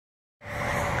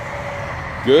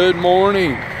Good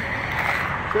morning.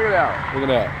 Check it out. Look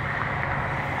at that.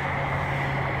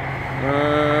 I don't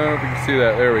know if you can see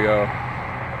that. There we go.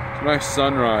 It's a nice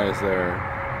sunrise there.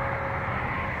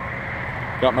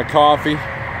 Got my coffee.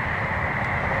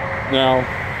 Now,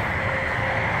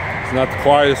 it's not the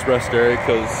quietest rest area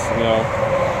because, you know,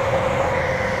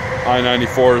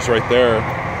 I-94 is right there.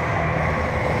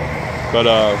 But,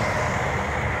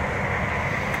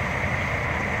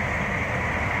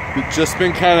 we've just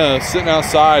been kind of sitting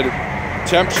outside.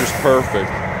 Temperature's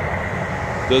perfect.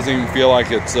 Doesn't even feel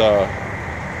like it's,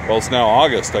 well, it's now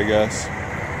August, I guess.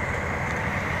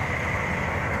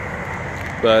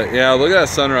 But yeah, look at that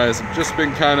sunrise. I've just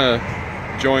been kind of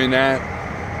enjoying that.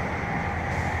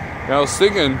 And I was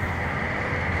thinking,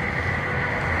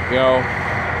 you know,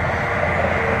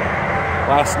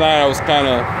 last night I was kind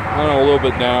of, I don't know, a little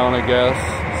bit down, I guess.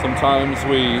 Sometimes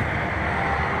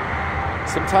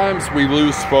we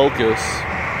lose focus.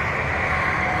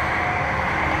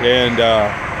 And,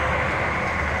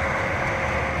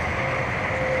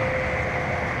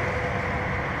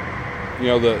 you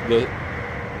know,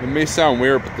 it may sound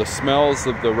weird, but the smells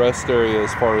of the rest area,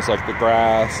 as far as like the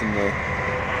grass and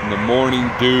the morning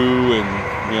dew,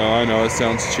 and, you know, I know it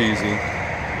sounds cheesy,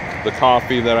 the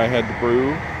coffee that I had to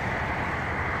brew,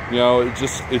 you know, it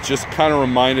just kind of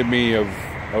reminded me of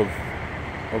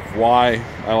why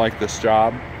I like this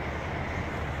job,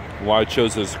 why I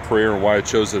chose it as a career, and why I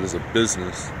chose it as a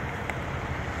business.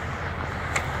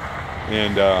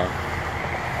 And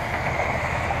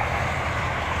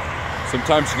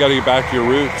sometimes you got to get back to your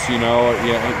roots, you know.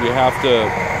 You have to.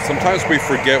 Sometimes we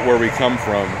forget where we come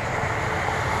from.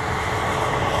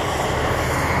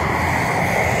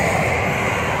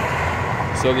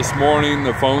 So this morning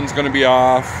the phone's going to be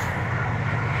off,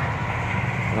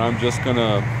 and I'm just going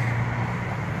to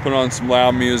put on some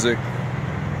loud music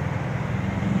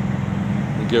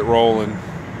and get rolling.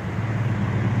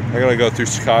 I got to go through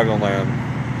Chicagoland.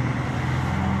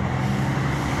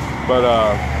 But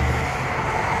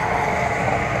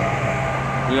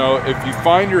you know, if you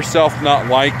find yourself not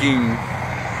liking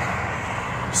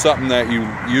something that you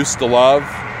used to love,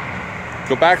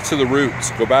 go back to the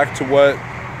roots. Go back to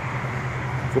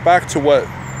what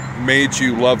made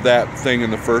you love that thing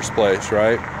in the first place,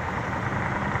 right?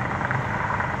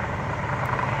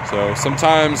 So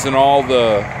sometimes in all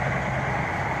the,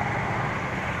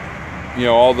 you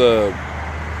know, all the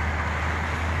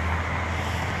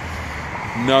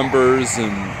numbers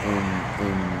and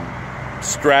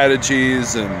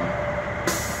strategies and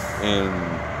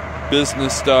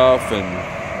business stuff and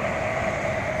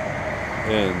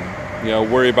you know,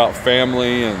 worry about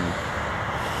family and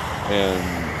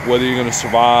whether you're going to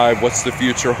survive, what's the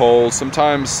future holds.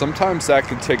 Sometimes that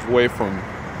can take away from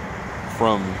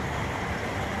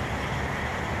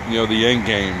you know, the end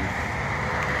game.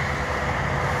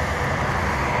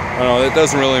 I don't know, it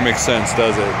doesn't really make sense,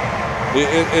 does it?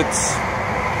 It's,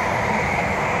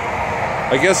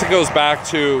 I guess it goes back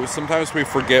to, sometimes we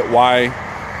forget why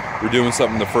we're doing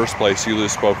something in the first place. You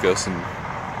lose focus, and,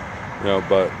 you know,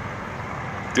 but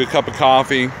good cup of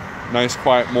coffee, nice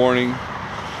quiet morning,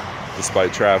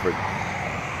 despite traffic,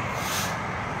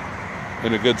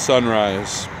 and a good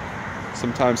sunrise.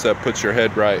 Sometimes that puts your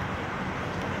head right.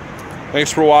 Thanks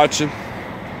for watching.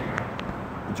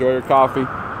 Enjoy your coffee.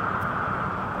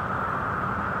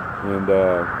 And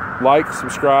like,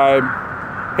 subscribe.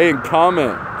 Hey, and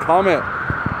comment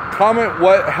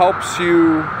what helps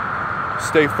you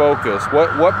stay focused.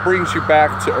 What brings you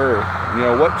back to earth? You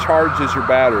know, what charges your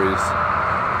batteries?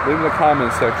 Leave in the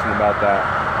comment section about that.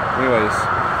 Anyways,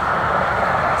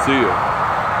 see you.